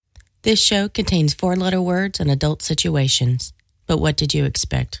This show contains 4-letter words and adult situations. But what did you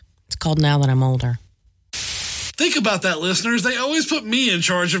expect? It's called Now That I'm Older. Think about that, listeners. They always put me in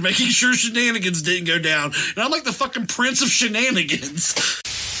charge of making sure shenanigans didn't go down. And I'm like the fucking prince of shenanigans.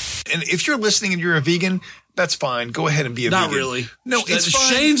 And if you're listening and you're a vegan, that's fine. Go ahead and be a vegan. Not really. No, it's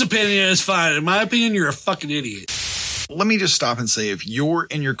fine. Shane's opinion is fine. In my opinion, you're a fucking idiot. Let me just stop and say, if you're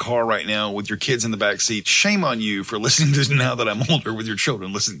in your car right now with your kids in the back seat, shame on you for listening to Now That I'm Older with your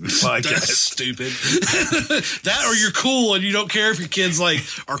children listening to this podcast. That's stupid. That or you're cool and you don't care if your kids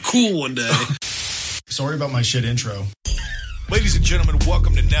are cool one day. Sorry about my shit intro. Ladies and gentlemen,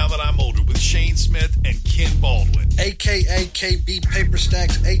 welcome to Now That I'm Older with Shane Smith and Ken Baldwin. A.K.A. KB Paper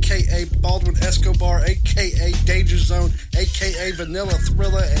Stacks, A.K.A. Baldwin Escobar, A.K.A. Danger Zone, A.K.A. Vanilla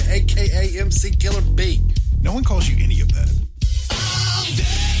Thriller, and A.K.A. MC Killer B. No one calls you any of that.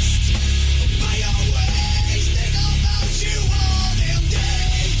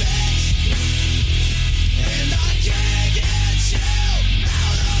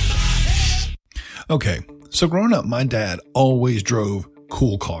 Okay, so growing up, my dad always drove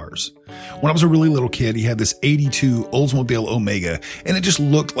cool cars. When I was a really little kid, he had this 82 Oldsmobile Omega, and it just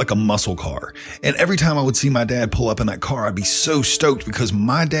looked like a muscle car. And every time I would see my dad pull up in that car, I'd be so stoked because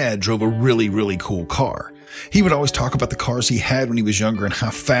my dad drove a really, really cool car. He would always talk about the cars he had when he was younger and how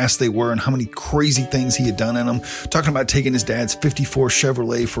fast they were and how many crazy things he had done in them. Talking about taking his dad's 54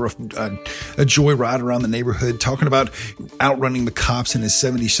 Chevrolet for a joyride around the neighborhood. Talking about outrunning the cops in his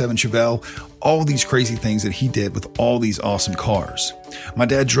 77 Chevelle. All these crazy things that he did with all these awesome cars. My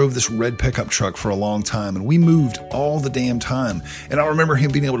dad drove this red pickup truck for a long time, and we moved all the damn time. And I remember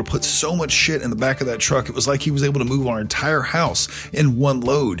him being able to put so much shit in the back of that truck. It was like he was able to move our entire house in one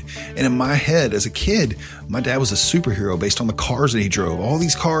load. And in my head, as a kid, my dad was a superhero based on the cars that he drove. All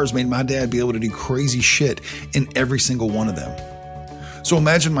these cars made my dad be able to do crazy shit in every single one of them. So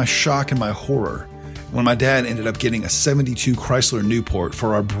imagine my shock and my horror when my dad ended up getting a 72 Chrysler Newport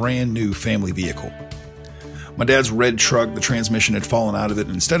for our brand new family vehicle. My dad's red truck, the transmission had fallen out of it,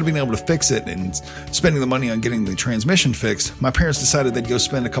 and instead of being able to fix it and spending the money on getting the transmission fixed, my parents decided they'd go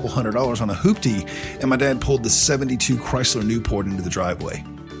spend a couple $100s on a hoopty, and my dad pulled the 72 Chrysler Newport into the driveway.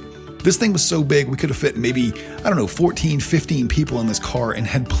 This thing was so big, we could have fit maybe, 14, 15 people in this car and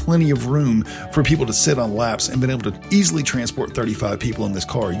had plenty of room for people to sit on laps and been able to easily transport 35 people in this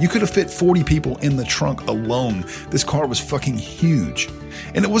car. You could have fit 40 people in the trunk alone. This car was fucking huge.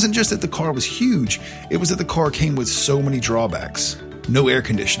 And it wasn't just that the car was huge, it was that the car came with so many drawbacks. No air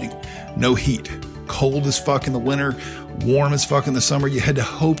conditioning, no heat, cold as fuck in the winter, warm as fuck in the summer. You had to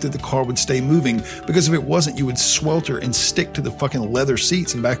hope that the car would stay moving, because if it wasn't, you would swelter and stick to the fucking leather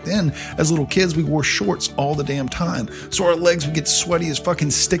seats. And back then, as little kids, we wore shorts all the damn time, so our legs would get sweaty as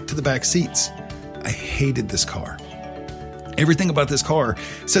fucking stick to the back seats. I hated this car. Everything about this car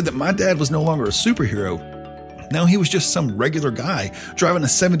said that my dad was no longer a superhero. Now he was just some regular guy driving a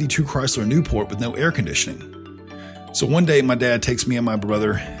 72 Chrysler Newport with no air conditioning. So one day my dad takes me and my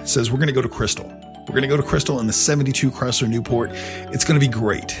brother, says, we're going to go to Crystal. We're going to go to Crystal in the 72 Chrysler Newport. It's going to be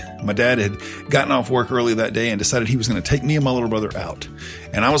great. My dad had gotten off work early that day and decided he was going to take me and my little brother out.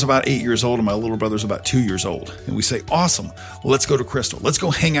 And I was about 8 years old and my little brother's about 2 years old. And we say, awesome, let's go to Crystal. Let's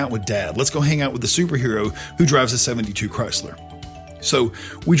go hang out with Dad. Let's go hang out with the superhero who drives a 72 Chrysler. So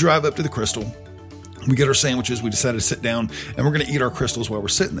we drive up to the Crystal. We get our sandwiches, we decided to sit down, and we're going to eat our crystals while we're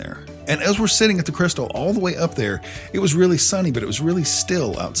sitting there. And as we're sitting at the Crystal, all the way up there, it was really sunny, but it was really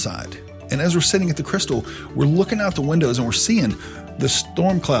still outside. And as we're sitting at the Crystal, we're looking out the windows and we're seeing the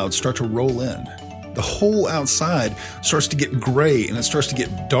storm clouds start to roll in. The whole outside starts to get gray and it starts to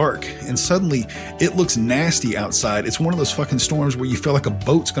get dark. And suddenly it looks nasty outside. It's one of those fucking storms where you feel like a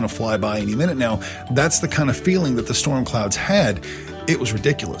boat's going to fly by any minute now. That's the kind of feeling that the storm clouds had. It was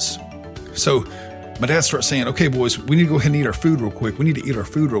ridiculous. So my dad starts saying, okay, boys, we need to go ahead and eat our food real quick. We need to eat our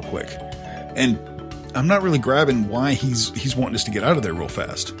food real quick. And I'm not really grabbing why he's wanting us to get out of there real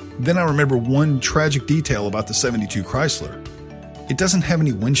fast. Then I remember one tragic detail about the 72 Chrysler. It doesn't have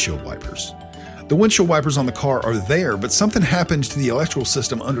any windshield wipers. The windshield wipers on the car are there, but something happened to the electrical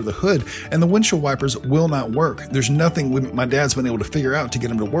system under the hood, and the windshield wipers will not work. There's nothing my dad's been able to figure out to get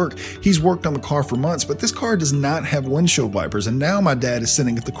them to work. He's worked on the car for months, but this car does not have windshield wipers. And now my dad is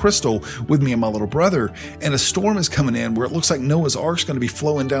sitting at the Crystal with me and my little brother, and a storm is coming in where it looks like Noah's Ark's going to be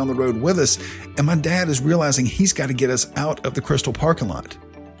flowing down the road with us, and my dad is realizing he's got to get us out of the Crystal parking lot.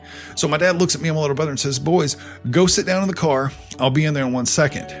 So my dad looks at me and my little brother and says, boys, go sit down in the car. I'll be in there in 1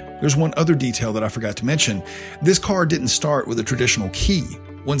 second. There's one other detail that I forgot to mention. This car didn't start with a traditional key.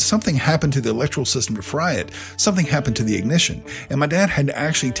 When something happened to the electrical system to fry it, something happened to the ignition. And my dad had to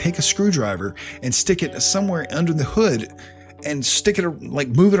actually take a screwdriver and stick it somewhere under the hood and stick it, like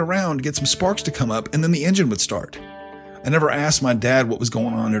move it around to get some sparks to come up, and then the engine would start. I never asked my dad what was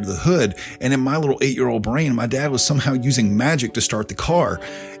going on under the hood, and in my little 8-year-old brain, my dad was somehow using magic to start the car.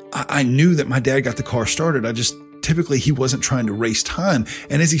 I knew that my dad got the car started. Typically he wasn't trying to race time.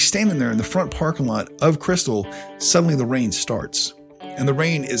 And as he's standing there in the front parking lot of Crystal, suddenly the rain starts. And the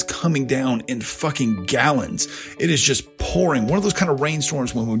rain is coming down in fucking gallons. It is just pouring. One of those kind of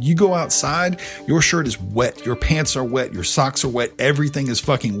rainstorms when you go outside, your shirt is wet, your pants are wet, your socks are wet, everything is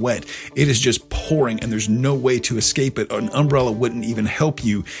fucking wet. It is just pouring and there's no way to escape it. An umbrella wouldn't even help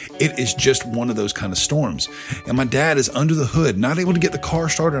you. It is just one of those kind of storms. And my dad is under the hood, not able to get the car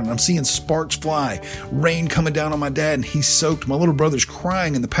started, and I'm seeing sparks fly, rain coming down on my dad, and he's soaked. My little brother's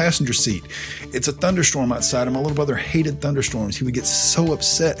crying in the passenger seat. It's a thunderstorm outside, and my little brother hated thunderstorms. He would get so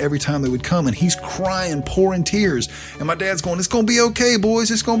upset every time they would come, and he's crying, pouring tears, and my dad's going, "It's gonna be okay,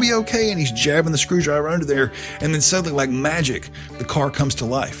 boys, it's gonna be okay," and he's jabbing the screwdriver under there, and then suddenly, like magic, the car comes to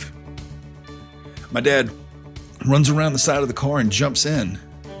life. My dad runs around the side of the car and jumps in,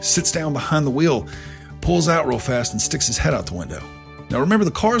 sits down behind the wheel, pulls out real fast, and sticks his head out the window. Now remember,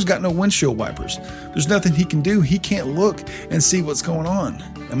 the car's got no windshield wipers. There's nothing he can do. He can't look and see what's going on.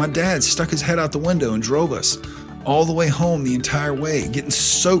 And my dad stuck his head out the window and drove us all the way home, the entire way, getting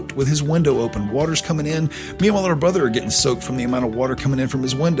soaked with his window open. Water's coming in. Me and my little brother are getting soaked from the amount of water coming in from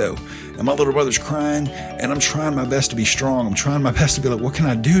his window. And my little brother's crying, and I'm trying my best to be strong. I'm trying my best to be like, "What can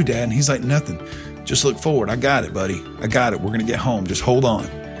I do, Dad?" And he's like, "Nothing. Just look forward. I got it, buddy. I got it. We're going to get home. Just hold on."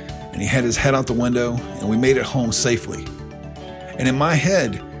 And he had his head out the window, and we made it home safely. And in my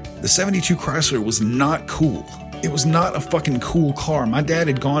head, the 72 Chrysler was not cool. It was not a fucking cool car. My dad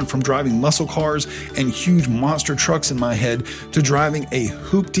had gone from driving muscle cars and huge monster trucks in my head to driving a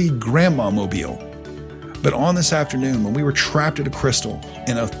hoopty grandma mobile. But on this afternoon, when we were trapped at a Crystal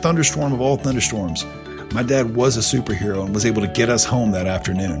in a thunderstorm of all thunderstorms, my dad was a superhero and was able to get us home that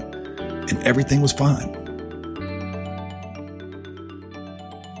afternoon. And everything was fine.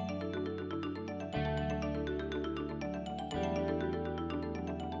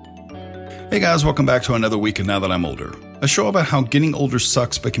 Hey guys, welcome back to another week of Now That I'm Older, a show about how getting older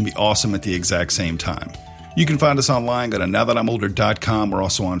sucks but can be awesome at the exact same time. You can find us online, go to nowthatimolder.com. We're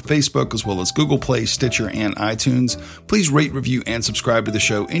also on Facebook as well as Google Play, Stitcher, and iTunes. Please rate, review, and subscribe to the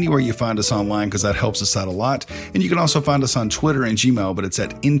show anywhere you find us online because that helps us out a lot. And you can also find us on Twitter and Gmail, but it's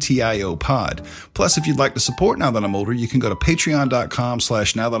at NTIOPod. Plus, if you'd like to support Now That I'm Older, you can go to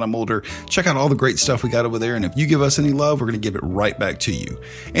patreon.com/nowthatimolder. Check out all the great stuff we got over there. And if you give us any love, we're going to give it right back to you.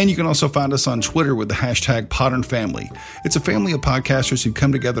 And you can also find us on Twitter with the hashtag #PodernFamily. It's a family of podcasters who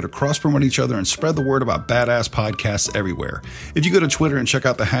come together to cross-promote each other and spread the word about badass podcasts everywhere. If you go to Twitter and check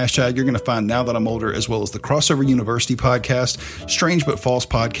out the hashtag, you're going to find Now That I'm Older, as well as the Crossover University podcast, Strange But False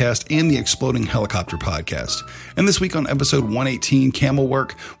podcast, and the Exploding Helicopter podcast. And this week on episode 118, Camel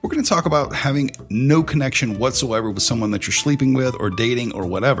Work, we're going to talk about having no connection whatsoever with someone that you're sleeping with or dating or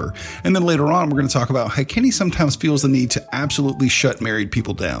whatever. And then later on, we're going to talk about how Kenny sometimes feels the need to absolutely shut married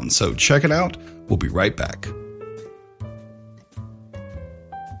people down. So check it out. We'll be right back.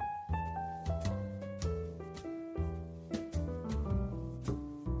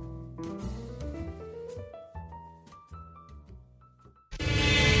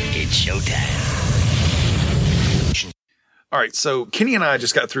 Showtime. All right, so Kenny and I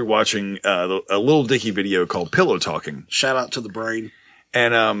just got through watching a Lil Dicky video called Pillow Talking. Shout out to the brain.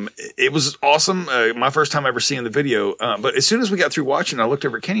 And it was awesome. My first time ever seeing the video. But as soon as we got through watching, I looked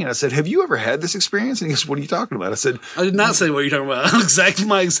over at Kenny and I said, "Have you ever had this experience?" And he goes, "What are you talking about?" I said, I did not say what you're talking about.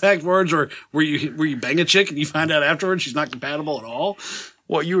 My exact words were, were you bang a chick and you find out afterwards she's not compatible at all?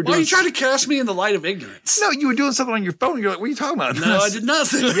 Well, you were doing. Why are you trying to cast me in the light of ignorance? No, you were doing something on your phone. You're like, "What are you talking about?" No, I did not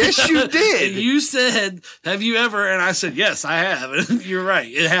say that. Yes, you did. You said, "Have you ever?" And I said, "Yes, I have." And you're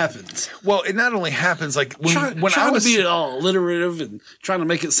right. It happens. Well, it not only happens like when I trying was to be all alliterative and trying to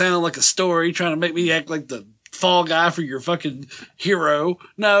make it sound like a story, trying to make me act like the fall guy for your fucking hero.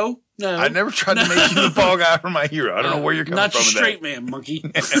 No. I never tried to make you the fall guy for my hero. I don't know where you're coming not from. Not your straight man, monkey.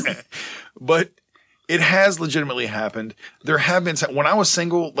 But it has legitimately happened. There have been when I was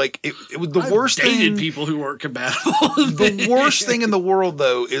single, like it was the worst thing. Dated people who weren't compatible. The worst thing in the world,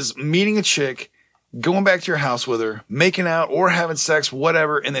 though, is meeting a chick, going back to your house with her, making out or having sex,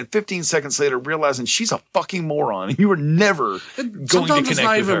 whatever, and then 15 seconds later realizing she's a fucking moron and you were never going to connect with her. Sometimes it's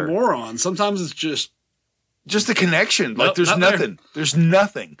not even moron. Sometimes it's just the connection. Like there's nothing. There's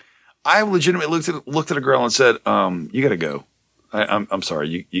nothing. I legitimately looked at a girl and said, "You got to go. I'm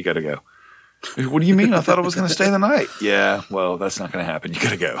sorry. You got to go." What do you mean? I thought I was going to stay the night. Yeah, well, that's not going to happen. You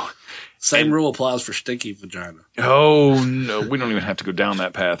got to go. Same rule applies for stinky vagina. Oh, no. We don't even have to go down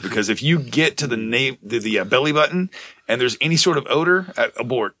that path because if you get to the belly button and there's any sort of odor,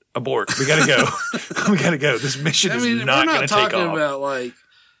 abort. We got to go. We got to go. This mission is not going to take off. We're not talking about like,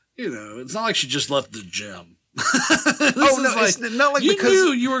 it's not like she just left the gym. It's not like you because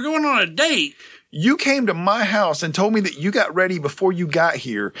knew you were going on a date. You came to my house and told me that you got ready before you got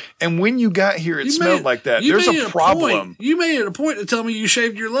here. And when you got here, it smelled like that. There's a problem. You made it a point to tell me you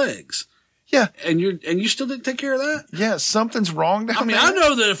shaved your legs. Yeah. And you still didn't take care of that? Yeah, something's wrong down there. I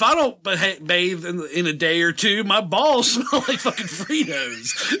know that if I don't bathe in a day or two, my balls smell like fucking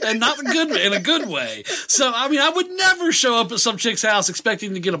Fritos. And not in a good way. So, I would never show up at some chick's house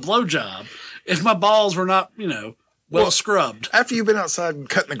expecting to get a blowjob if my balls were not, well scrubbed. After you've been outside and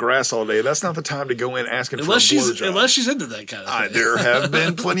cutting the grass all day, that's not the time to go in asking for a blowjob. Unless she's into that kind of thing. There have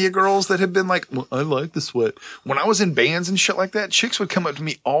been plenty of girls that have been like, well, I like the sweat. When I was in bands and shit like that, chicks would come up to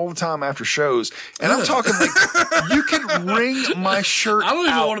me all the time after shows. And I'm talking like, you can wring my shirt out. I don't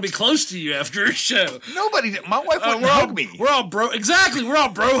even want to be close to you after a show. Nobody, my wife wouldn't hug me. We're all bro. Exactly. We're all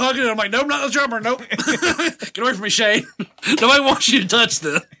bro hugging. And I'm like, nope, not the drummer. Nope. Get away from me, Shane. Nobody wants you to touch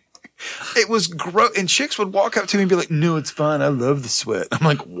them. It was gross. And chicks would walk up to me and be like, no, it's fine. I love the sweat. I'm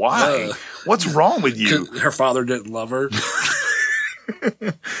like, why? What's wrong with you? Her father didn't love her.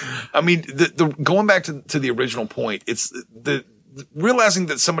 The going back to the original point, it's the realizing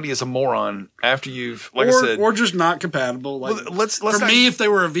that somebody is a moron after you've, I said. Or just not compatible. Me, if they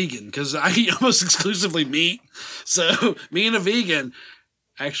were a vegan, because I eat almost exclusively meat. So me and a vegan,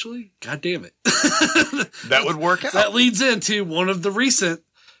 actually, God damn it. That would work out. That leads into one of the recent.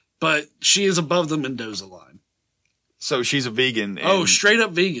 But she is above the Mendoza line. So she's a vegan. Straight up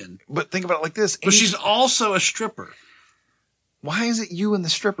vegan. But think about it like this. But she's also a stripper. Why is it you and the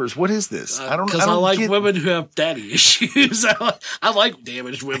strippers? What is this? Because I like women who have daddy issues. I like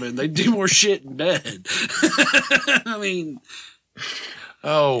damaged women. They do more shit in bed. And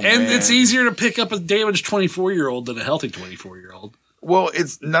it's easier to pick up a damaged 24-year-old than a healthy 24-year-old. Well,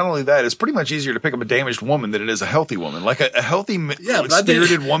 it's not only that, it's pretty much easier to pick up a damaged woman than it is a healthy woman. Like a healthy,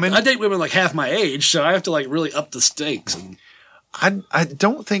 spirited woman. I date women like half my age, so I have to really up the stakes. And I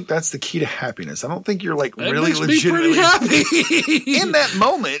don't think that's the key to happiness. I don't think you're really makes legitimately me pretty happy. in that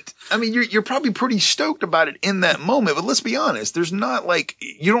moment. You're probably pretty stoked about it in that moment, but let's be honest. There's not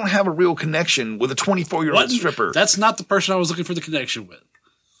you don't have a real connection with a 24-year-old stripper. That's not the person I was looking for the connection with.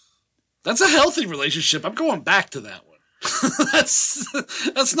 That's a healthy relationship. I'm going back to that one.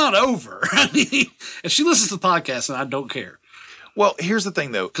 That's not over. And she listens to the podcast, and I don't care. Well, here's the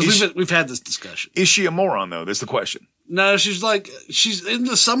thing, though. Because we've had this discussion. Is she a moron, though? That's the question. No, she's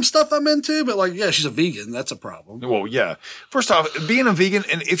into some stuff I'm into, but she's a vegan. That's a problem. Well, yeah. First off, being a vegan,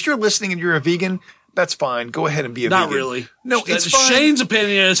 and if you're listening and you're a vegan, that's fine. Go ahead and be a vegan. Not really. No, it's fine. Shane's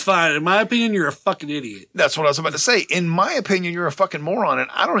opinion is fine. In my opinion, you're a fucking idiot. That's what I was about to say. In my opinion, you're a fucking moron, and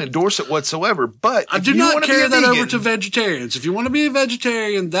I don't endorse it whatsoever. But I do not carry that over to vegetarians. If you want to be a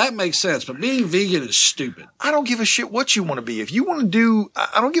vegetarian, that makes sense. But being vegan is stupid. I don't give a shit what you want to be. If you want to do,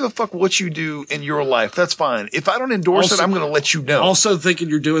 I don't give a fuck what you do in your life. That's fine. If I don't endorse it, I'm going to let you know. Also thinking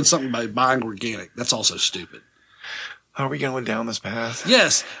you're doing something by buying organic. That's also stupid. Are we going down this path?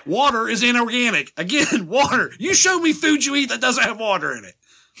 Yes. Water is inorganic. Again, water. You show me food you eat that doesn't have water in it.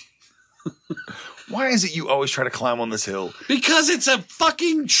 Why is it you always try to climb on this hill? Because it's a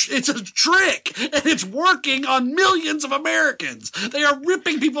trick, and it's working on millions of Americans. They are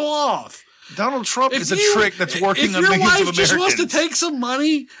ripping people off. Donald Trump is a trick that's working on millions of Americans. If your wife just wants to take some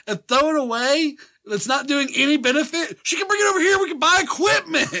money and throw it away, that's not doing any benefit, she can bring it over here. We can buy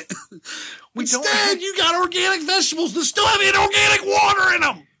equipment. Instead, you got organic vegetables that still have inorganic water in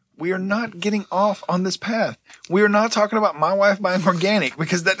them. We are not getting off on this path. We are not talking about my wife buying organic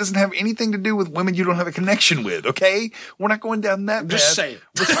because that doesn't have anything to do with women you don't have a connection with, okay? We're not going down that path. Just say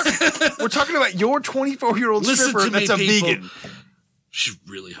it. We're talking about your 24-year-old stripper that's a vegan. She's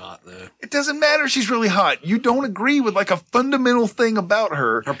really hot, though. It doesn't matter if she's really hot. You don't agree with a fundamental thing about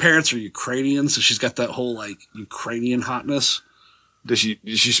her. Her parents are Ukrainian, so she's got that whole Ukrainian hotness. Does she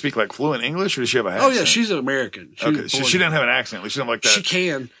speak fluent English, or does she have an accent? Oh yeah, she's American. Okay, so she doesn't have an accent. She doesn't like that. She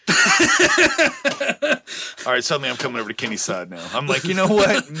can. All right, suddenly I'm coming over to Kenny's side now. I'm like, you know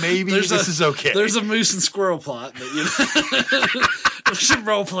what? Maybe this is okay. There's a moose and squirrel plot, but there's some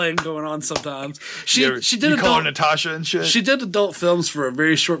role playing going on sometimes. She did. You call her Natasha and shit. She did adult films for a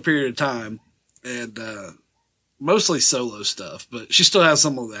very short period of time, and mostly solo stuff. But she still has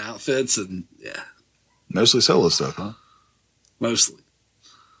some of the outfits, and yeah, mostly solo stuff, huh? Mostly.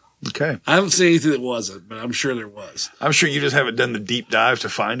 Okay. I haven't seen anything that wasn't, but I'm sure there was. I'm sure you just haven't done the deep dive to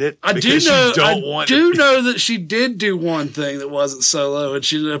find it. I do know that she did do one thing that wasn't solo, and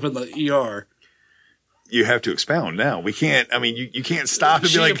she ended up in the ER. You have to expound now. We can't. I mean, you can't stop and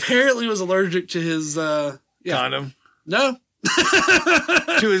She be like, apparently was allergic to his condom. No.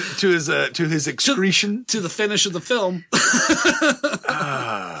 to his excretion. To the finish of the film.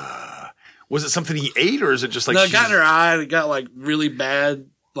 Was it something he ate, or is it just like no? It got in her eye. And it got like really bad.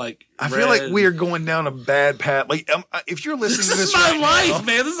 Like I feel like we are going down a bad path. Like if you're listening to this is my right life, now,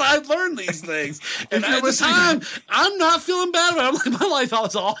 man. This is how I've learned these things. And you're at the time, I'm not feeling bad about it. I'm like, my life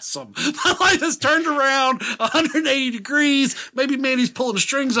was awesome. My life has turned around 180 degrees. Maybe Mandy's pulling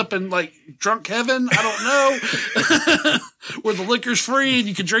strings up in like drunk heaven. I don't know. Where the liquor's free and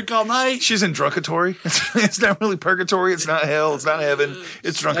you can drink all night. She's in drunkatory. It's not really purgatory. It's not hell. It's not heaven.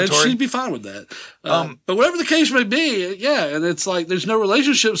 It's drunkatory. And she'd be fine with that. But whatever the case may be, yeah. And it's like, there's no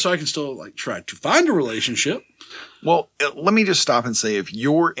relationship, so I can still like try to find a relationship. Well, let me just stop and say, if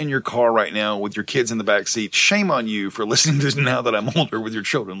you're in your car right now with your kids in the back seat, shame on you for listening to this Now That I'm Older with your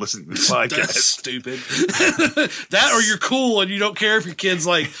children listening to this podcast. That's stupid. That or you're cool and you don't care if your kids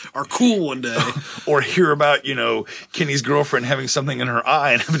like are cool one day. Or hear about, Kenny's girlfriend having something in her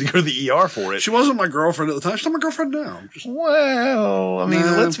eye and having to go to the ER for it. She wasn't my girlfriend at the time. She's not my girlfriend now. Well, I mean,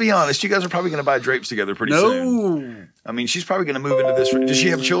 let's be honest. You guys are probably going to buy drapes together pretty soon. I mean, she's probably going to move into this room. Does she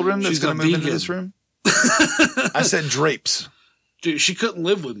have children that's going to move into this room? I said drapes. Dude, she couldn't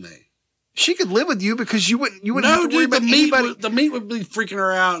live with me. She could live with you because you wouldn't have to worry about anybody. The meat would be freaking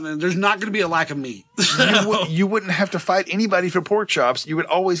her out, and there's not going to be a lack of meat. You wouldn't have to fight anybody for pork chops. You would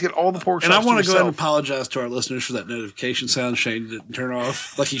always get all the pork chops. And I want to go ahead and apologize to our listeners for that notification sound Shane didn't turn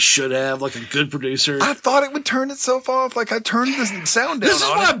off like he should have, like a good producer. I thought it would turn itself off. Like I turned the sound down. This is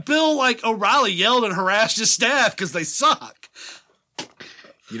why Bill O'Reilly yelled and harassed his staff because they suck.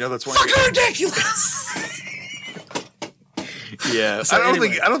 That's why. Fucking ridiculous. Yeah, so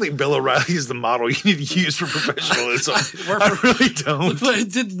I don't think Bill O'Reilly is the model you need to use for professionalism. I really don't. But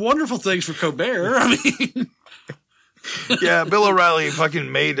it did wonderful things for Colbert. I mean, yeah, Bill O'Reilly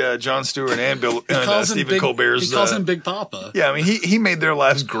fucking made Jon Stewart and Stephen Colbert's. He calls him Big Papa. Yeah, I mean he made their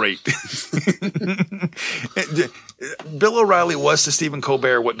lives great. Bill O'Reilly was to Stephen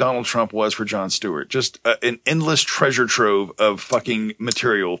Colbert what Donald Trump was for Jon Stewart. Just an endless treasure trove of fucking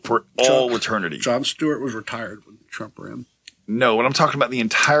material for all eternity. Jon Stewart was retired when Trump ran. No, when I'm talking about the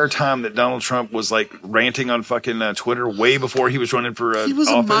entire time that Donald Trump was like ranting on fucking Twitter way before he was running for he was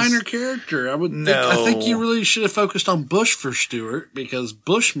office. A minor character. I think you really should have focused on Bush for Stewart because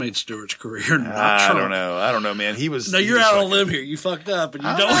Bush made Stewart's career, not Trump. I don't know, man. No, you're out on a limb here. You fucked up, and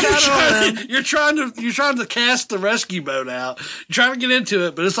you're trying to cast the rescue boat out. You're trying to get into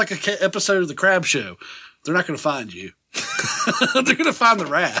it, but it's like an episode of the Crab Show. They're not going to find you. They're going to find the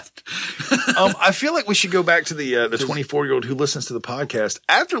raft. I feel like we should go back to the 24-year-old who listens to the podcast.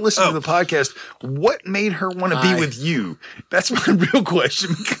 After listening to the podcast, what made her want to be with you? That's my real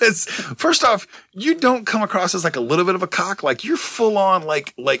question. Because first off, you don't come across as like a little bit of a cock. Like you're full on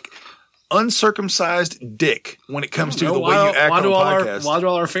like uncircumcised dick when it comes to the way you act on the podcast. Why do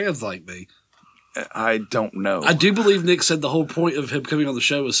all our fans like me? I don't know. I do believe Nick said the whole point of him coming on the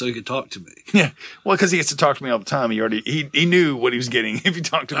show was so he could talk to me. Yeah. Well, because he gets to talk to me all the time. He knew what he was getting if he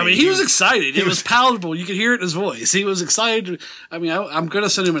talked to me. I mean, he was excited. It was palatable. You could hear it in his voice. He was excited. I mean, I'm going to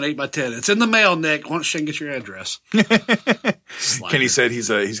send him an 8x10. It's in the mail, Nick. Why don't Shane get your address? Kenny said he's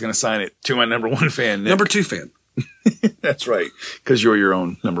going to sign it to my number one fan, Nick. Number 2 fan. That's right. Because you're your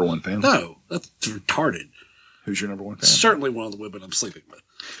own number one fan. No, that's retarded. Who's your number one fan? Certainly one of the women I'm sleeping with.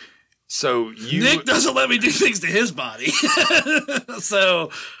 So Nick doesn't let me do things to his body. So,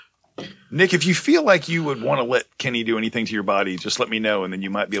 Nick, if you feel like you would want to let Kenny do anything to your body, just let me know, and then you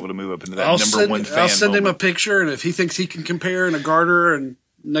might be able to move up into that number one fan. I'll send him a picture, and if he thinks he can compare in a garter and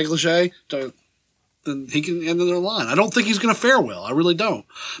negligee, then he can end their line. I don't think he's going to fare well. I really don't.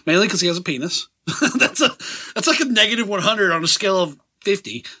 Mainly because he has a penis. That's like a negative 100 on a scale of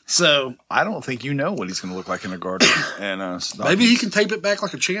 50. So I don't think you know what he's going to look like in a garter. And maybe he can tape it back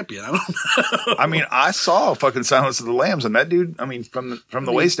like a champion. I don't know. I mean, I saw fucking Silence of the Lambs, and that dude. I mean, from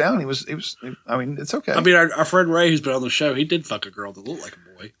the waist down, he was. I mean, it's okay. I mean, our friend Ray, who's been on the show, he did fuck a girl that looked like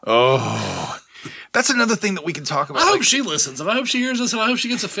a boy. Oh, that's another thing that we can talk about. I hope she listens, and I hope she hears this, and I hope she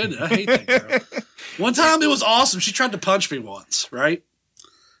gets offended. I hate that girl. One time, it was awesome. She tried to punch me once, right?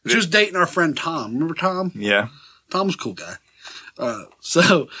 She was dating our friend Tom. Remember Tom? Yeah. Tom's a cool guy.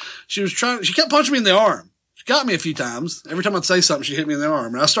 So she kept punching me in the arm. She got me a few times. Every time I'd say something, she hit me in the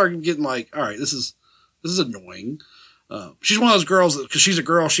arm. And I started getting like, all right, this is annoying. She's one of those girls that, because she's a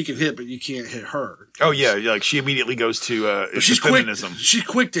girl, she can hit, but you can't hit her. Oh yeah, like she immediately goes to She's feminism. She's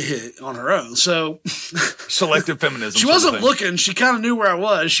quick to hit on her own. So Selective feminism. she wasn't looking. She kind of knew where I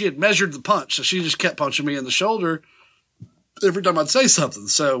was. She had measured the punch, so she just kept punching me in the shoulder every time I'd say something.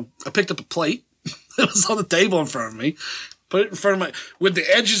 So I picked up a plate that was on the table in front of me, put it in front of my, with the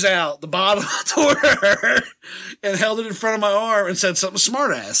edges out, the bottom toward her, and held it in front of my arm and said something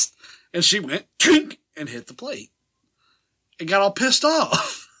smart ass. And she went and hit the plate and got all pissed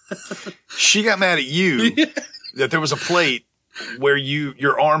off. She got mad at you that there was a plate where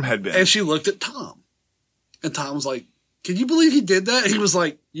your arm had been. And she looked at Tom. And Tom was like, can you believe he did that? He was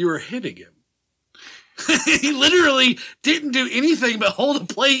like, you were hitting him. He literally didn't do anything but hold a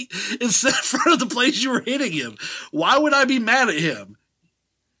plate and sit in front of the place you were hitting him. Why would I be mad at him?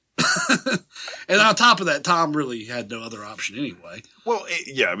 And on top of that, Tom really had no other option anyway. Well,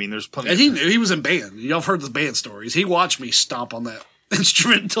 yeah, I mean, there's plenty. And he knew he was in band. Y'all have heard the band stories. He watched me stomp on that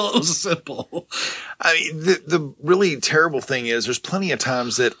instrument until it was simple. I mean, the really terrible thing is there's plenty of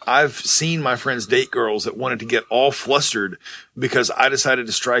times that I've seen my friends date girls that wanted to get all flustered because I decided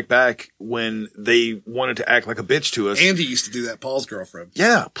to strike back when they wanted to act like a bitch to us. Andy used to do that, Paul's girlfriend.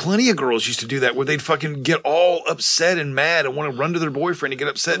 Yeah, plenty of girls used to do that where they'd fucking get all upset and mad and want to run to their boyfriend and get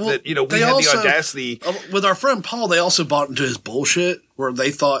upset that, we had the audacity. With our friend Paul, they also bought into his bullshit where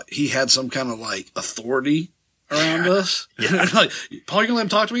they thought he had some kind of like authority around us. Yeah. Like, Paul, you gonna let him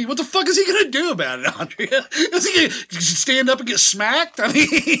talk to me? What the fuck is he gonna do about it, Andrea? Is he gonna stand up and get smacked? I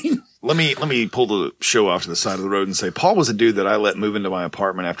mean, let me pull the show off to the side of the road and say Paul was a dude that I let move into my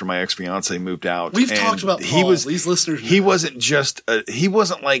apartment after my ex-fiance moved out. We've talked about Paul. These listeners know. He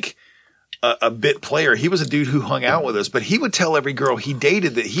wasn't like a bit player. He was a dude who hung out with us, but he would tell every girl he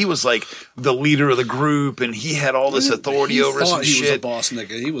dated that he was like the leader of the group and he had all this authority over us and shit. He was a boss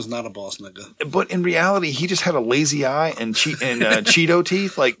nigga. He was not a boss nigga. But in reality, he just had a lazy eye and Cheeto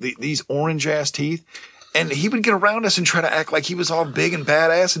teeth, like these orange ass teeth. And he would get around us and try to act like he was all big and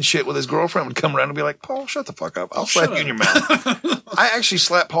badass and shit with his girlfriend would come around and be like, Paul, shut the fuck up. I'll slap you in your mouth. I actually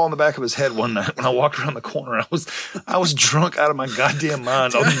slapped Paul in the back of his head one night when I walked around the corner. I was drunk out of my goddamn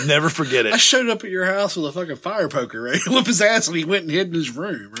mind. I'll never forget it. I showed up at your house with a fucking fire poker, ready to whip his ass, and he went and hid in his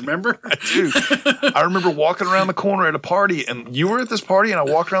room. Remember? I do. I remember walking around the corner at a party, and you were at this party, and I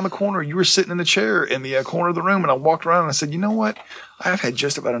walked around the corner. You were sitting in the chair in the corner of the room, and I walked around and I said, you know what? I've had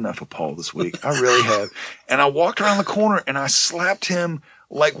just about enough of Paul this week. I really have. And I walked around the corner and I slapped him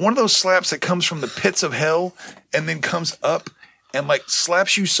like one of those slaps that comes from the pits of hell and then comes up and like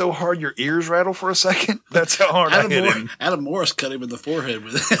slaps you so hard your ears rattle for a second. That's how hard I hit him. Adam Morris cut him in the forehead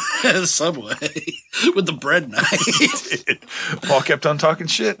with the Subway with the bread knife. Paul kept on talking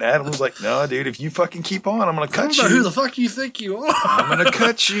shit. And Adam was like, no, dude, if you fucking keep on, I'm going to cut you. Who the fuck you think you are? I'm going to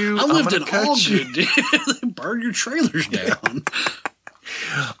cut you. I lived in Allgood, dude. They burn your trailers down.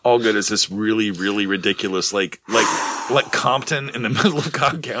 Allgood is this really, really ridiculous, like Compton in the middle of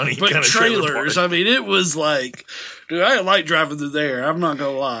Cobb County. But kind of trailers, I mean, it was like, dude, I didn't like driving through there. I'm not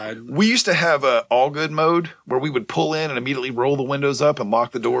going to lie. We used to have a Allgood mode where we would pull in and immediately roll the windows up and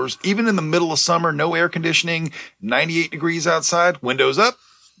lock the doors. Even in the middle of summer, no air conditioning, 98 degrees outside, windows up,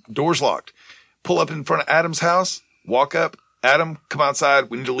 doors locked. Pull up in front of Adam's house, walk up, Adam, come outside,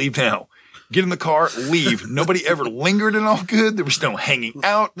 we need to leave now. Get in the car, leave. Nobody ever lingered in Allgood. There was no hanging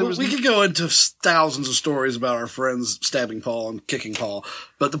out. We could go into thousands of stories about our friends stabbing Paul and kicking Paul.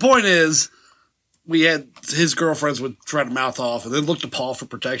 But the point is, we had his girlfriends would try to mouth off and then look to Paul for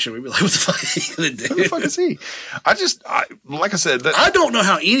protection. We'd be like, what the fuck are you going to do? Who the fuck is he? Like I said, I don't know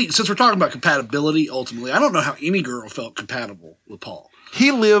how since we're talking about compatibility, ultimately, I don't know how any girl felt compatible with Paul. He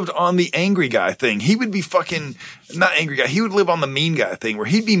lived on the angry guy thing. He would be fucking, not angry guy. He would live on the mean guy thing where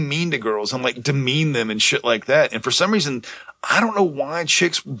he'd be mean to girls and like demean them and shit like that. And for some reason, I don't know why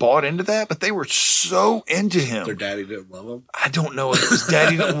chicks bought into that, but they were so into him. Their daddy didn't love him. I don't know if it was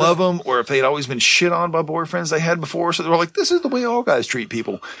daddy didn't love him or if they'd always been shit on by boyfriends they had before. So they were like, this is the way all guys treat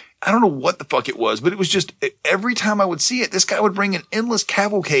people. I don't know what the fuck it was, but it was just every time I would see it, this guy would bring an endless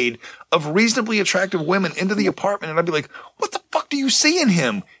cavalcade of reasonably attractive women into the apartment. And I'd be like, what the fuck do you see in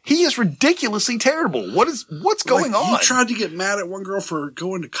him? He is ridiculously terrible. What's going on? He tried to get mad at one girl for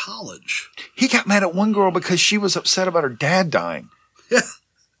going to college. He got mad at one girl because she was upset about her dad dying. Yeah.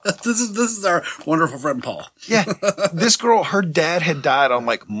 This is our wonderful friend Paul. Yeah. This girl, her dad had died on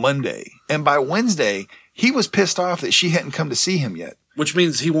like Monday. And by Wednesday, he was pissed off that she hadn't come to see him yet. Which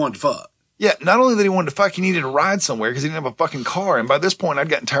means he wanted to fuck. Yeah, not only that he wanted to fuck, he needed to ride somewhere because he didn't have a fucking car. And by this point, I'd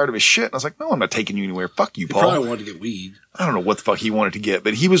gotten tired of his shit. And I was like, no, I'm not taking you anywhere. Fuck you, Paul. He probably wanted to get weed. I don't know what the fuck he wanted to get,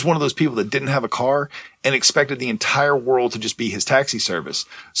 but he was one of those people that didn't have a car and expected the entire world to just be his taxi service.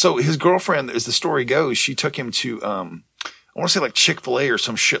 So his girlfriend, as the story goes, she took him to, I want to say like Chick-fil-A or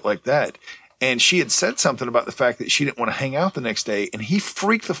some shit like that. And she had said something about the fact that she didn't want to hang out the next day. And he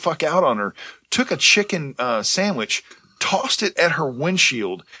freaked the fuck out on her, took a chicken sandwich, tossed it at her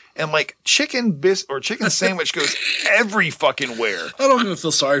windshield, and like chicken sandwich goes every fucking where. I don't even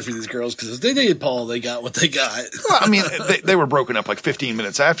feel sorry for these girls because if they dated Paul, they got what they got. Well, I mean, they were broken up like 15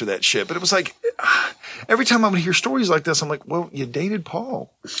 minutes after that shit, but it was like every time I would hear stories like this, I'm like, well, you dated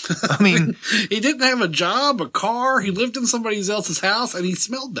Paul. I mean, he didn't have a job, a car. He lived in somebody else's house, and he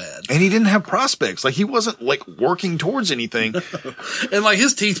smelled bad. And he didn't have prospects. Like he wasn't like working towards anything. And like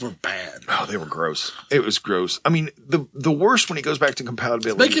his teeth were bad. Oh, they were gross. It was gross. I mean, the worst when he goes back to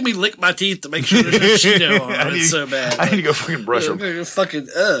compatibility. Making me lick my teeth to make sure there's no Cheeto on it. It's so bad. I need to go fucking brush them.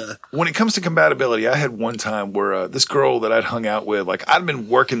 When it comes to compatibility, I had one time where this girl that I'd hung out with, like I'd been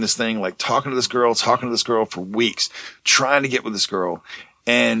working this thing, like talking to this girl for weeks, trying to get with this girl.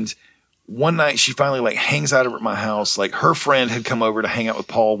 And one night she finally like hangs out over at my house. Like her friend had come over to hang out with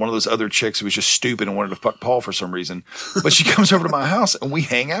Paul, one of those other chicks who was just stupid and wanted to fuck Paul for some reason. But she comes over to my house and we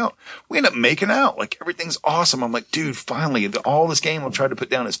hang out. We end up making out. Like everything's awesome. I'm like, dude, finally, all this game I've tried to put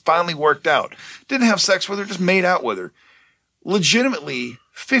down has finally worked out. Didn't have sex with her, just made out with her. Legitimately,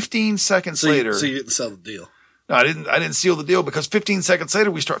 15 seconds later. So you didn't sell the deal. No, I didn't seal the deal because 15 seconds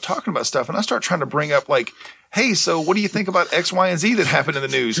later we start talking about stuff and I start trying to bring up like, hey, so what do you think about X, Y, and Z that happened in the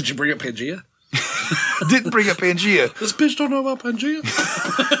news? Did you bring up Pangea? Didn't bring up Pangea. This bitch don't know about Pangea?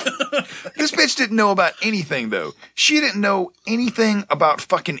 This bitch didn't know about anything though. She didn't know anything about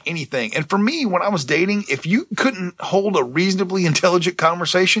fucking anything. And for me, when I was dating, if you couldn't hold a reasonably intelligent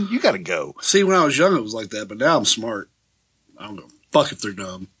conversation, you gotta go. See, when I was young, it was like that, but now I'm smart. I don't go fuck if they're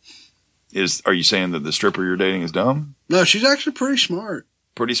dumb. Are you saying that the stripper you're dating is dumb? No, she's actually pretty smart.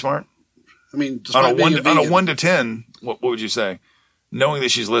 Pretty smart? I mean, on a 1 to 10, what would you say? Knowing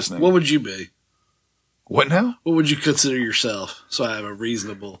that she's listening. What would you be? What now? What would you consider yourself? So I have a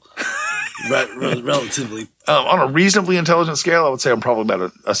reasonable, relatively. On a reasonably intelligent scale, I would say I'm probably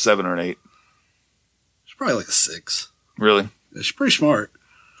about a 7 or an 8. She's probably like a 6. Really? Yeah, she's pretty smart.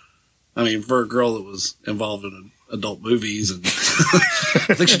 I mean, for a girl that was involved in adult movies, and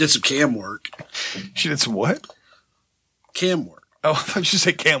I think she did some cam work. She did some what? Cam work. Oh, I thought you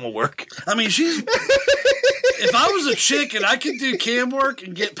said camel work. I mean, if I was a chick and I could do cam work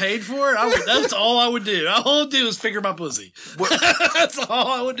and get paid for it, that's all I would do. All I would do is figure my pussy. That's all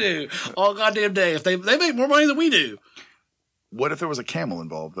I would do all goddamn day. If they make more money than we do. What if there was a camel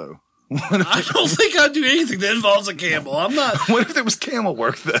involved, though? I don't think I'd do anything that involves a camel. I'm not. What if there was camel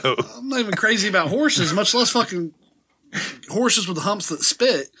work, though? I'm not even crazy about horses, much less fucking horses with humps that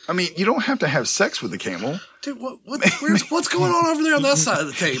spit. I mean, you don't have to have sex with the camel. Dude, what's going on over there on that side of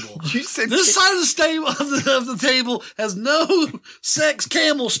the table? You said this side of the table has no sex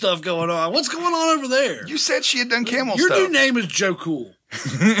camel stuff going on. What's going on over there? You said she had done camel Your stuff. new name is Joe Cool.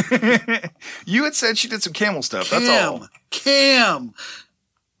 You had said she did some camel stuff. That's all. Cam.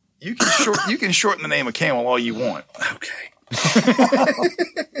 You can shorten the name of camel all you want. Okay.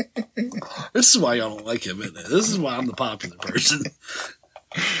 This is why y'all don't like him, isn't it? This is why I'm the popular person.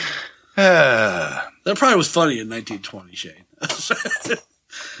 That probably was funny in 1920, Shane.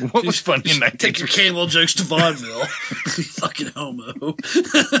 What was funny in 1920? Take your camel jokes to vaudeville. You fucking homo.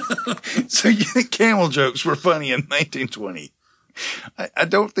 So you think camel jokes were funny in 1920? I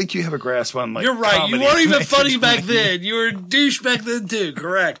don't think you have a grasp on like. You're right. You comedy weren't even in funny back 1920. then. You were a douche back then too.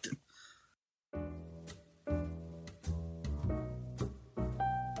 Correct.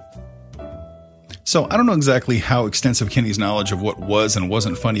 So I don't know exactly how extensive Kenny's knowledge of what was and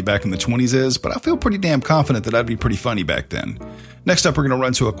wasn't funny back in the 20s is, but I feel pretty damn confident that I'd be pretty funny back then. Next up, we're going to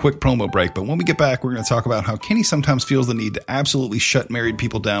run to a quick promo break, but when we get back, we're going to talk about how Kenny sometimes feels the need to absolutely shut married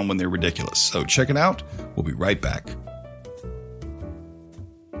people down when they're ridiculous. So check it out. We'll be right back.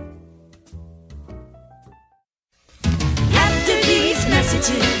 After these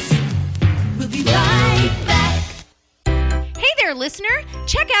messages, we'll be right back. Hey there, listener.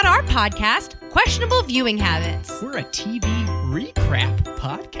 Check out our podcast, Questionable Viewing Habits. We're a TV recrap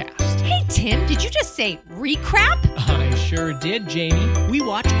podcast. Hey, Tim, did you just say recrap? I sure did, Jamie. We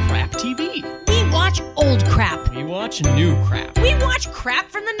watch crap TV. We watch old crap. We watch new crap. We watch crap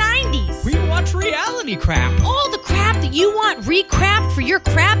from the 90s. We watch reality crap. All the crap that you want recrapped for your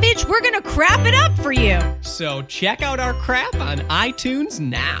crappage, we're going to crap it up for you. So check out our crap on iTunes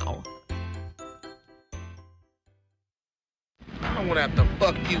now. don't want to have to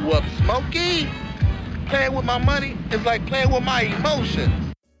fuck you up, Smokey. Playing with my money is like playing with my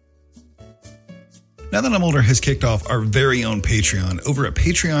emotions. Now That I'm Older has kicked off our very own Patreon over at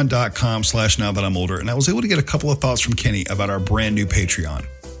patreon.com/nowthatimolder, and I was able to get a couple of thoughts from Kenny about our brand new Patreon.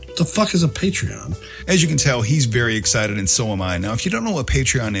 What the fuck is a Patreon? As you can tell, he's very excited, and so am I. Now, if you don't know what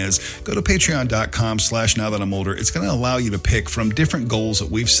Patreon is, go to patreon.com/nowthatimolder. It's going to allow you to pick from different goals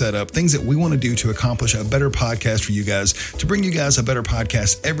that we've set up, things that we want to do to accomplish a better podcast for you guys, to bring you guys a better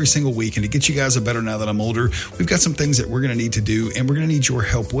podcast every single week, and to get you guys a better Now That I'm Older. We've got some things that we're going to need to do, and we're going to need your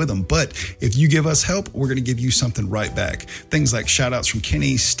help with them. But if you give us help, we're going to give you something right back. Things like shout-outs from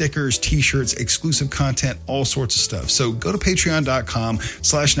Kenny, stickers, t-shirts, exclusive content, all sorts of stuff. So go to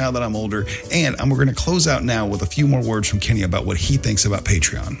patreon.com/nowthatimolder, and we're going to close out now with a few more words from Kenny about what he thinks about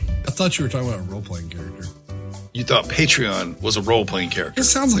Patreon. I thought you were talking about a role-playing character. You thought Patreon was a role-playing character? It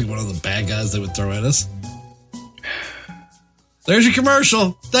sounds like one of the bad guys they would throw at us. There's your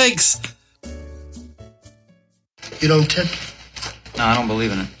commercial. Thanks. You don't tip? No, I don't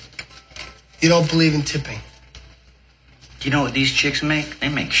believe in it. You don't believe in tipping? Do you know what these chicks make? They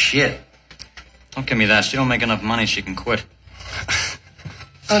make shit. Don't give me that. She don't make enough money, she can quit.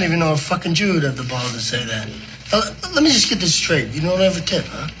 I don't even know a fucking Jew would have the balls to say that. Let me just get this straight. You don't ever tip,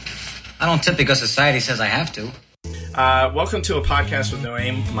 huh? I don't tip because society says I have to. Welcome to a podcast with no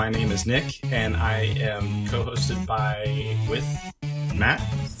aim. My name is Nick, and I am co-hosted with Matt.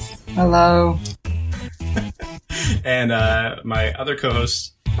 Hello. And my other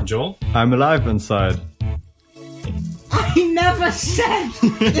co-host, Joel. I'm alive inside. I never said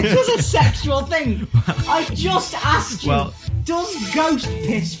it was a sexual thing. I just asked you, does ghost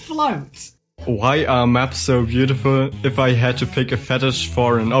piss float? Why are maps so beautiful? If I had to pick a fetish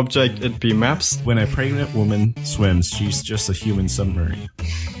for an object, it'd be maps. When a pregnant woman swims, she's just a human submarine.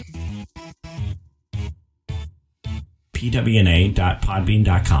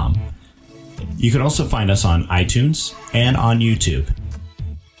 pwna.podbean.com. You can also find us on iTunes and on YouTube.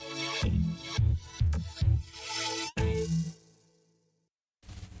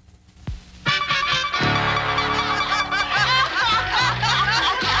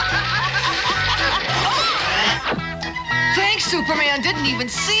 Superman didn't even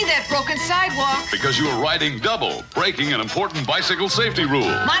see that broken sidewalk. Because you were riding double, breaking an important bicycle safety rule.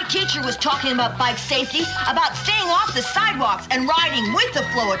 My teacher was talking about bike safety, about staying off the sidewalks and riding with the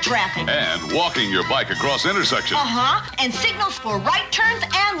flow of traffic. And walking your bike across intersections. And signals for right turns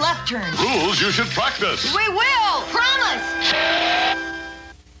and left turns. Rules you should practice. We will. Promise.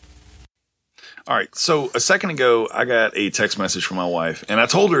 All right, so a second ago, I got a text message from my wife, and I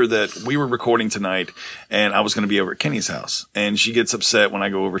told her that we were recording tonight, and I was going to be over at Kenny's house. And she gets upset when I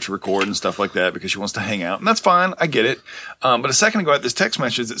go over to record and stuff like that because she wants to hang out, and that's fine. I get it. But a second ago, I had this text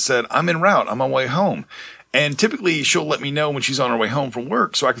message that said, I'm en route. I'm on my way home. And typically, she'll let me know when she's on her way home from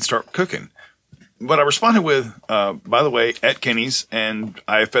work so I can start cooking. But I responded with, by the way, at Kenny's, and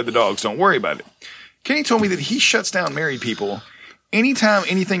I fed the dogs. Don't worry about it. Kenny told me that he shuts down married people. Anytime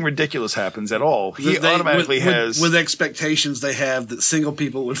anything ridiculous happens at all, he automatically has... With expectations they have that single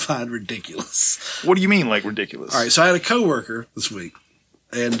people would find ridiculous. What do you mean, like, ridiculous? All right, so I had a coworker this week,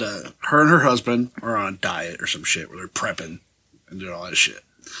 and her and her husband are on a diet or some shit where they're prepping and doing all that shit.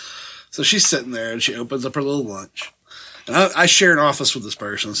 So she's sitting there, and she opens up her little lunch. And I share an office with this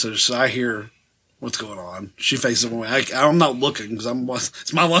person, so I hear what's going on. She faces one way. I'm not looking because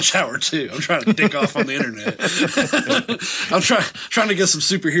it's my lunch hour too. I'm trying to dick off on the internet. I'm trying to get some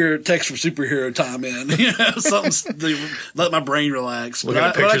superhero text from superhero time in. You know, something to let my brain relax. Look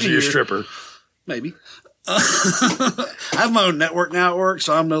at pictures of your stripper. Maybe. I have my own network now at work,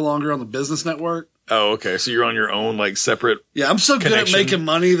 so I'm no longer on the business network. Oh, okay. So you're on your own, like, separate Yeah, I'm so connection. good at making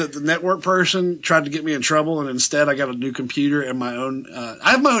money that the network person tried to get me in trouble, and instead I got a new computer and my own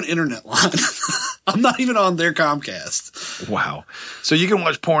I have my own internet line. I'm not even on their Comcast. Wow. So you can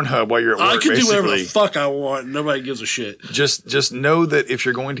watch Pornhub while you're at work, I can do whatever the basically. fuck I want. Nobody gives a shit. Just know that if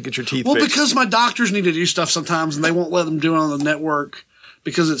you're going to get your teeth Well, fixed. because my doctors need to do stuff sometimes, and they won't let them do it on the network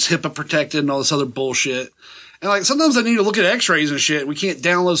because it's HIPAA protected and all this other bullshit. And like sometimes I need to look at x-rays and shit. We can't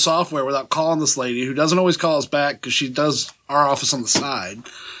download software without calling this lady who doesn't always call us back because she does our office on the side.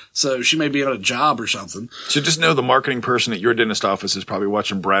 So she may be on a job or something. So just know the marketing person at your dentist office is probably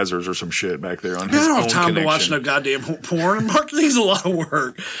watching Brazzers or some shit back there on his I don't own have time connection. to watch no goddamn porn. Marketing's a lot of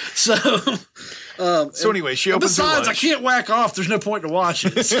work. So anyway, she opens her besides, lunch. I can't whack off. There's no point to watch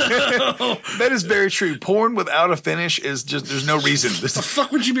it. So. That is very true. Porn without a finish is just, there's no reason. What the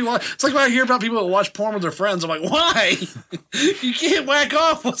fuck would you be watching? It's like when I hear about people that watch porn with their friends. I'm like, why? You can't whack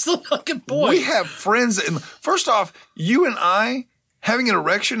off. What's the fucking point? We have friends. And first off, you and I Having an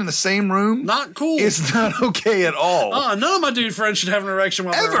erection in the same room, not cool. It's not okay at all. None of my dude friends should have an erection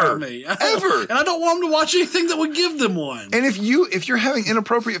while they're around me. Ever. And I don't want them to watch anything that would give them one. And if you're having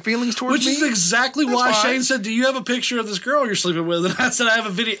inappropriate feelings towards me, which is exactly why Shane said, "Do you have a picture of this girl you're sleeping with?" And I said, "I have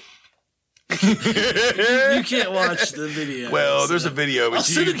a video." You can't watch the video. Well, there's a video, but I'll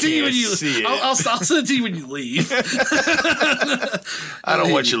send it to you when you see it. I'll send it to you when you leave. I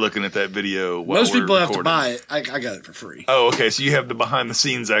don't want you looking at that video. While Most people we're have to recording. buy it. I got it for free. Oh, okay. So you have the behind the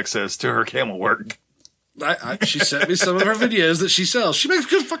scenes access to her camel work. She sent me some of her videos that she sells. She makes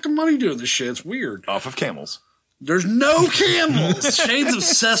good fucking money doing this shit. It's weird. Off of camels. There's no camels. Shane's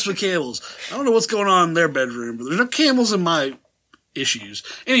obsessed with camels. I don't know what's going on in their bedroom, but there's no camels in my issues.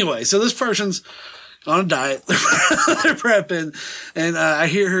 Anyway, so this person's on a diet. They're prepping, and I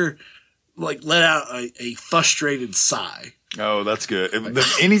hear her like let out a frustrated sigh. Oh, that's good.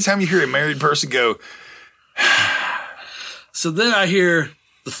 Anytime you hear a married person go, so then I hear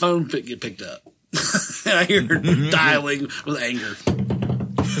the phone get picked up, and I hear her dialing with anger.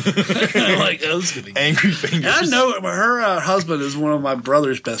 I'm like, oh, this is gonna be angry fingers. And I know her husband is one of my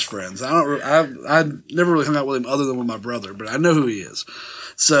brother's best friends. I never really hung out with him other than with my brother, but I know who he is.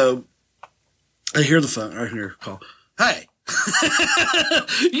 So I hear the phone. I hear her call. Hey,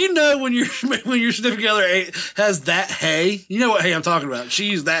 you know when your significant other has that hay. You know what hay I'm talking about. She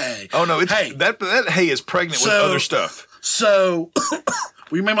used that hay. Oh no, it's hay. That hay is pregnant with other stuff. So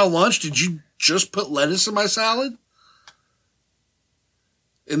when you made my lunch, did you just put lettuce in my salad?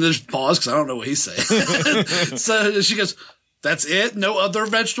 And there's pause because I don't know what he's saying. So she goes, "That's it? No other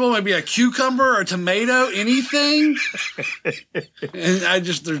vegetable? Maybe a cucumber or a tomato? Anything?" And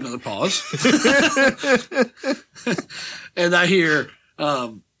there's another pause. And I hear,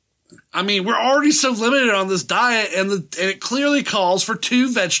 we're already so limited on this diet, and it clearly calls for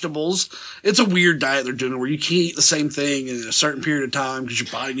 2 vegetables. It's a weird diet they're doing where you can't eat the same thing in a certain period of time because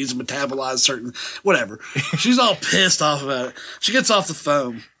your body needs to metabolize certain whatever. She's all pissed off about it. She gets off the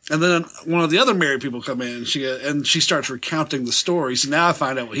phone, and then one of the other married people come in, and she starts recounting the story. So now I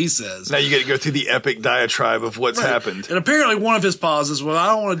find out what he says. Now you get to go through the epic diatribe of what's happened. And apparently one of his pauses, well, I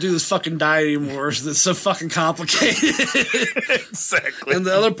don't want to do this fucking diet anymore. It's so fucking complicated. Exactly. And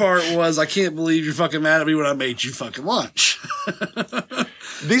the other part was, I can't believe you're fucking mad at me when I made you fucking lunch.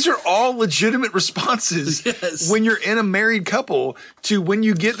 These are all legitimate responses when you're in a married couple to when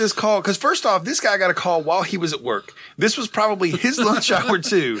you get this call. Because first off, this guy got a call while he was at work. This was probably his lunch hour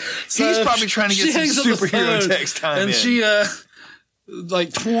too. So he's probably trying to get some superhero text time and in. She,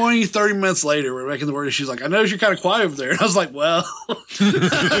 like 20, 30 minutes later, we're making the word. She's like, "I noticed you're kind of quiet over there." And I was like, "Well,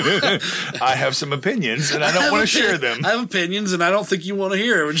 I have some opinions and I don't want to share them. I have opinions and I don't think you want to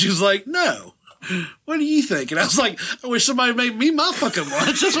hear them." And she's like, "No. What do you think?" And I was like, "I wish somebody made me my fucking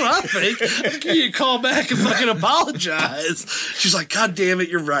lunch. That's what I think. I think you need to call back and fucking apologize." She's like, "God damn it,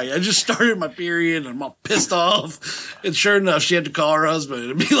 you're right. I just started my period and I'm all pissed off." And sure enough, she had to call her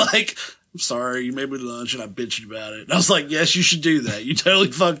husband and be like, "I'm sorry, you made me lunch and I bitched about it." And I was like, "Yes, you should do that. You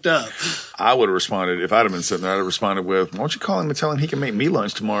totally fucked up." I would have responded, if I'd have been sitting there, I'd have responded with, "Why don't you call him and tell him he can make me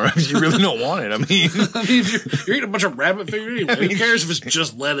lunch tomorrow if you really don't want it?" I mean, if you're eating a bunch of rabbit food anyway. Who cares if it's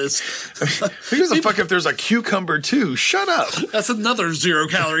just lettuce? Who gives a fuck if there's a cucumber too? Shut up. That's another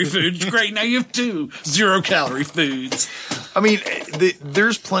 0-calorie food. Great, now you have 2 0-calorie foods. I mean,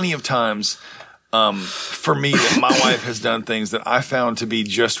 there's plenty of times for me that my wife has done things that I found to be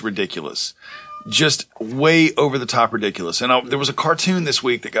just ridiculous. Just way over the top ridiculous. And there was a cartoon this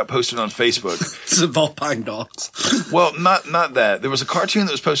week that got posted on Facebook. Does it involve buying dogs? Well, not that. There was a cartoon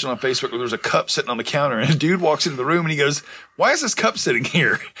that was posted on Facebook where there was a cup sitting on the counter and a dude walks into the room and he goes, "Why is this cup sitting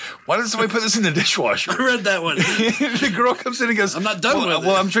here? Why did somebody put this in the dishwasher?" I read that one. The girl comes in and goes, "I'm not done with it."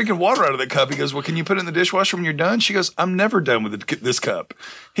 Well, I'm drinking water out of the cup. He goes, "Well, can you put it in the dishwasher when you're done?" She goes, "I'm never done with this cup."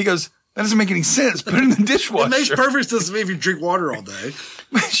 He goes, "That doesn't make any sense. Put it in the dishwasher." It makes perfect sense to me if you drink water all day.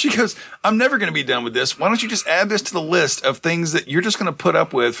 She goes, "I'm never going to be done with this. Why don't you just add this to the list of things that you're just going to put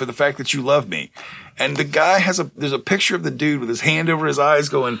up with for the fact that you love me?" And the guy there's a picture of the dude with his hand over his eyes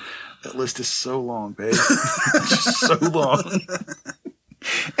going, "That list is so long, babe." Just so long.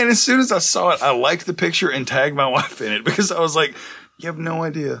 And as soon as I saw it, I liked the picture and tagged my wife in it because I was like, you have no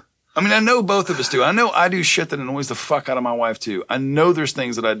idea. I mean, I know both of us do. I know I do shit that annoys the fuck out of my wife too. I know there's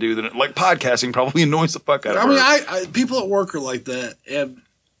things that I do that, like podcasting, probably annoys the fuck out of her. I mean, people at work are like that, and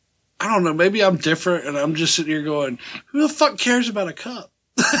I don't know. Maybe I'm different, and I'm just sitting here going, "Who the fuck cares about a cup?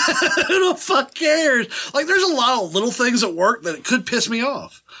 Who the fuck cares?" Like, there's a lot of little things at work that it could piss me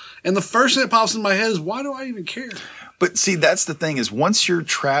off, and the first thing that pops in my head is, why do I even care? But see, that's the thing is once you're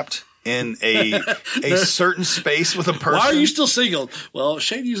trapped in a certain space with a person. Why are you still single? Well,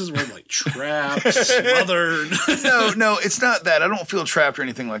 Shane uses the word like trapped, smothered. No, it's not that. I don't feel trapped or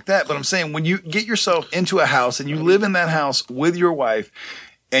anything like that. But I'm saying when you get yourself into a house and you live in that house with your wife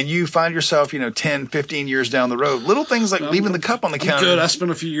and you find yourself, 10, 15 years down the road, little things like leaving the cup on the counter. Good. I spent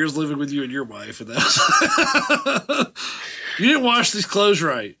a few years living with you and your wife. And that was you didn't wash these clothes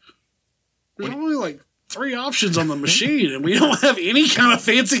right. There's only like 3 options on the machine, and we don't have any kind of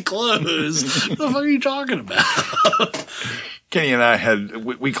fancy clothes. What the fuck are you talking about? Kenny and I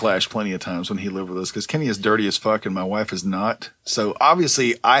we clashed plenty of times when he lived with us because Kenny is dirty as fuck and my wife is not. So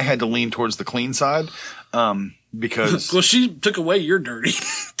obviously I had to lean towards the clean side because... Well, she took away your dirty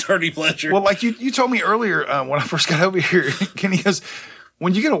pleasure. Well, like you told me earlier when I first got over here, Kenny goes...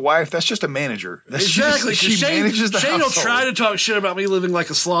 When you get a wife, that's just a manager. Exactly. She manages the Shane household. will try to talk shit about me living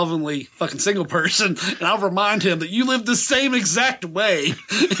like a slovenly fucking single person, and I'll remind him that you lived the same exact way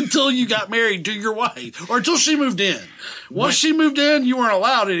until you got married to your wife, or until she moved in. Once she moved in, you weren't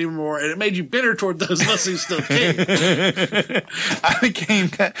allowed anymore, and it made you bitter toward those of us who still came.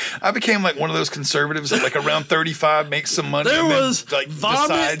 I became like one of those conservatives that like around 35 makes some money. There and was then, like, vomit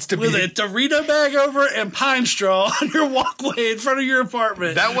decides to with be a Dorito bag over it and pine straw on your walkway in front of your apartment.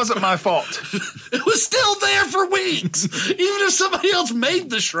 That wasn't my fault. It was still there for weeks. Even if somebody else made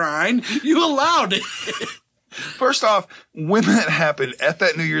the shrine, you allowed it. First off, when that happened at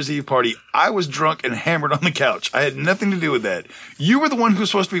that New Year's Eve party, I was drunk and hammered on the couch. I had nothing to do with that. You were the one who was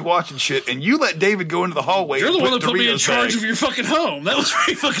supposed to be watching shit, and you let David go into the hallway. You're the one that put me in Doritos charge back. of your fucking home. That was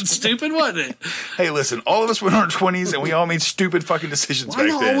pretty fucking stupid, wasn't it? Hey, listen, all of us were in our 20s, and we all made stupid fucking decisions Why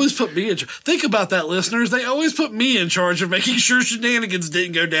back don't then. always put me in charge? Think about that, listeners. They always put me in charge of making sure shenanigans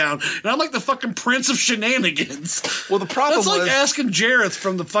didn't go down. And I'm like the fucking prince of shenanigans. Well, the problem That's like asking Jareth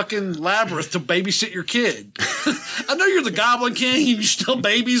from the fucking Labyrinth to babysit your kid. I know you're the Goblin King and you still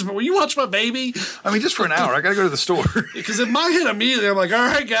babies, but will you watch my baby? I mean, just for an hour. I gotta go to the store. Because in my head immediately, I'm like, all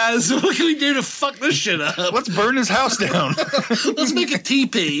right, guys, what can we do to fuck this shit up? Let's burn his house down. Let's make a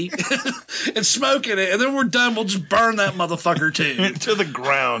teepee and smoke in it, and then we're done. We'll just burn that motherfucker too. To the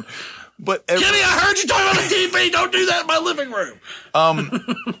ground. But Kenny, I heard you talking about a teepee. Don't do that in my living room.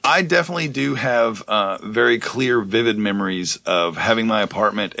 I definitely do have very clear, vivid memories of having my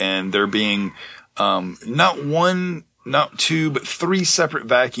apartment and there being not one, not 2, but 3 separate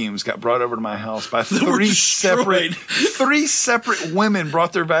vacuums got brought over to my house by 3 separate women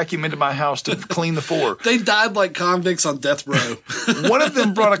brought their vacuum into my house to clean the floor. They died like convicts on death row. One of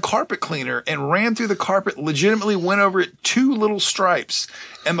them brought a carpet cleaner and ran through the carpet, legitimately went over it 2 little stripes,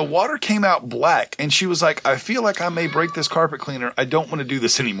 and the water came out black. And she was like, I feel like I may break this carpet cleaner. I don't want to do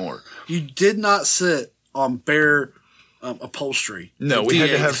this anymore. You did not sit on bare upholstery. No, we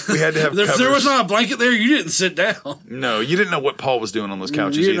had to have If there was not a blanket there, you didn't sit down. No, you didn't know what Paul was doing on those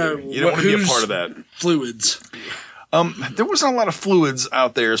couches either. You didn't want to be a part of that. Fluids. There wasn't a lot of fluids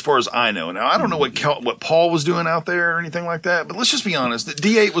out there as far as I know. Now, I don't know what Paul was doing out there or anything like that, but let's just be honest.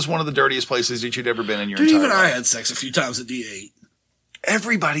 D8 was one of the dirtiest places that you'd ever been in your entire life. Even I had sex a few times at D8.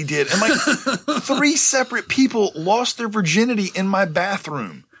 Everybody did. And like 3 separate people lost their virginity in my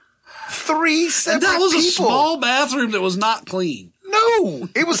bathroom. 3 separate And that was people. a small bathroom that was not clean. No,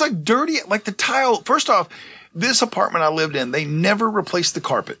 it was like dirty, like the tile. First off, this apartment I lived in, they never replaced the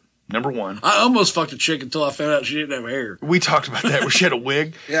carpet. Number one. I almost fucked a chick until I found out she didn't have hair. We talked about that where she had a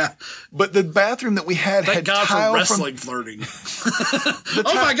wig. Yeah. But the bathroom that we had Thank had God tile for wrestling flirting.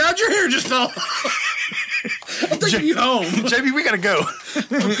 Oh my God, your hair just fell. I'm taking you home. JB, we gotta go.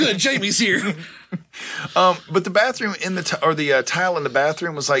 I'm good. Jamie's here. But the bathroom in the tile in the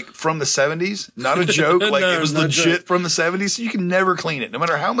bathroom was like from the 70s. Not a joke. Like No, it was no legit joke. from the 70s. So you can never clean it. No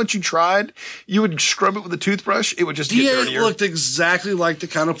matter how much you tried, you would scrub it with a toothbrush. It would just get D8 dirtier. looked exactly like the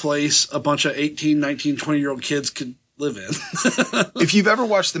kind of place a bunch of 18, 19, 20-year-old kids could live in. If you've ever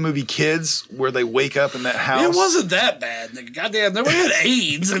watched the movie Kids, where they wake up in that house. It wasn't that bad. Nigga. Goddamn, they had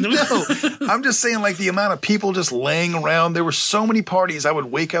AIDS. And No, I'm just saying, like, the amount of people just laying around. There were so many parties. I would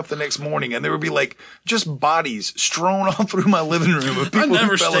wake up the next morning and there would be like just bodies strewn all through my living room of people I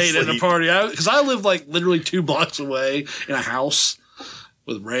never who fell stayed asleep. at a party because I lived like literally 2 blocks away in a house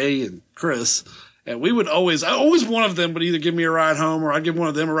with Ray and Chris. And I always one of them would either give me a ride home or I'd give one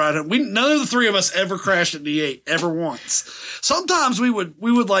of them a ride home. None of the 3 of us ever crashed at D8 ever once. Sometimes we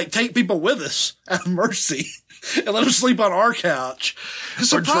would like take people with us out of mercy and let them sleep on our couch.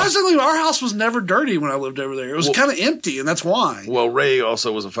 Surprisingly, our house was never dirty when I lived over there. It was kind of empty, and that's why. Well, Ray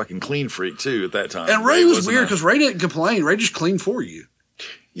also was a fucking clean freak too at that time. And Ray was wasn't weird because Ray didn't complain. Ray just cleaned for you.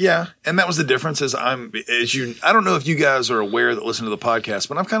 Yeah, and that was the difference. I don't know if you guys are aware that listen to the podcast,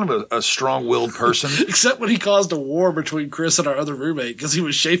 but I'm kind of a strong-willed person. Except when he caused a war between Chris and our other roommate because he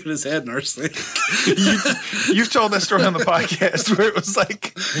was shaving his head in our sink. You've told that story on the podcast where it was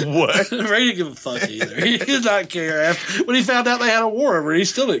like, what? Ray didn't give a fuck either. He did not care. When he found out they had a war over it, he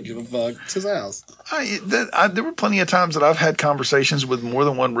still didn't give a fuck. It's his house. There were plenty of times that I've had conversations with more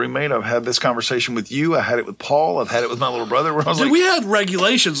than one roommate. I've had this conversation with you. I had it with Paul. I've had it with my little brother where I was like, we had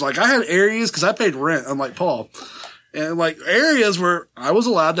regulations. Like I had areas because I paid rent, unlike Paul, and like areas where I was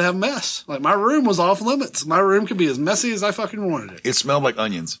allowed to have mess. Like my room was off limits. My room could be as messy as I fucking wanted it. It smelled like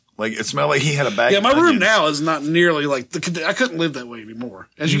onions. Like it smelled like he had a bag. Yeah, of my room onions. now is not nearly like I couldn't live that way anymore.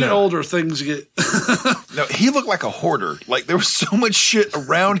 As you get older, things get. No, he looked like a hoarder. Like there was so much shit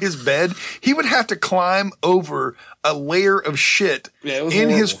around his bed, he would have to climb over a layer of shit in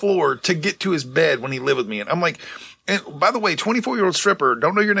his floor to get to his bed when he lived with me. And I'm like. And by the way, 24-year-old stripper,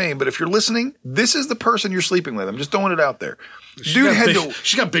 don't know your name, but if you're listening, this is the person you're sleeping with. I'm just throwing it out there. She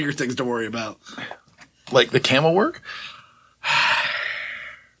got bigger things to worry about. Like the camel work?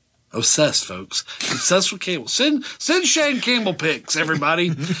 Obsessed, folks. Obsessed with camel. Send Shane camel pics,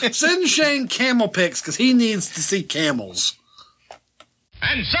 everybody. Send Shane camel pics because he needs to see camels.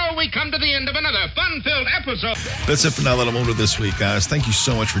 And so we come to the end of another fun-filled episode. That's it for Now That I'm Older this week, guys. Thank you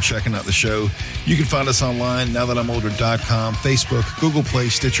so much for checking out the show. You can find us online, nowthatimolder.com, Facebook, Google Play,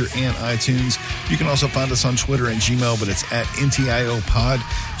 Stitcher, and iTunes. You can also find us on Twitter and Gmail, but it's at NTIOpod.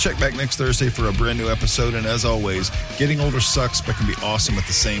 Check back next Thursday for a brand new episode. And as always, getting older sucks, but can be awesome at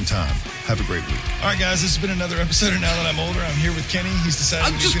the same time. Have a great week. All right, guys, this has been another episode of Now That I'm Older. I'm here with Kenny. He's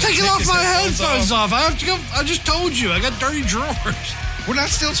decided I'm just taking off my headphones off. I have to go. I just told you. I got dirty drawers. We're not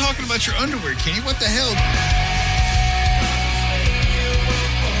still talking about your underwear, Kenny. What the hell?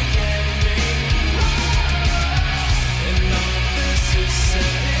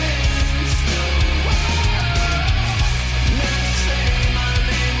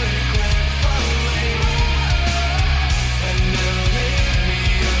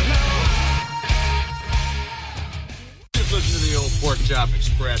 Just listen to the old Pork Chop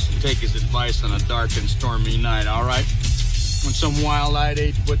Express and take his advice on a dark and stormy night, all right? When some wild-eyed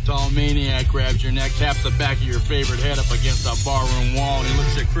 8-foot-tall maniac grabs your neck, taps the back of your favorite head up against a barroom wall, and he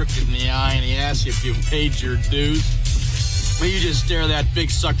looks you crooked in the eye, and he asks you if you've paid your dues, well, you just stare that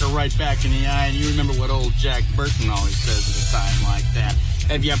big sucker right back in the eye, and you remember what old Jack Burton always says at a time like that.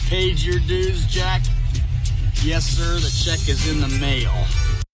 Have you paid your dues, Jack? Yes, sir, the check is in the mail.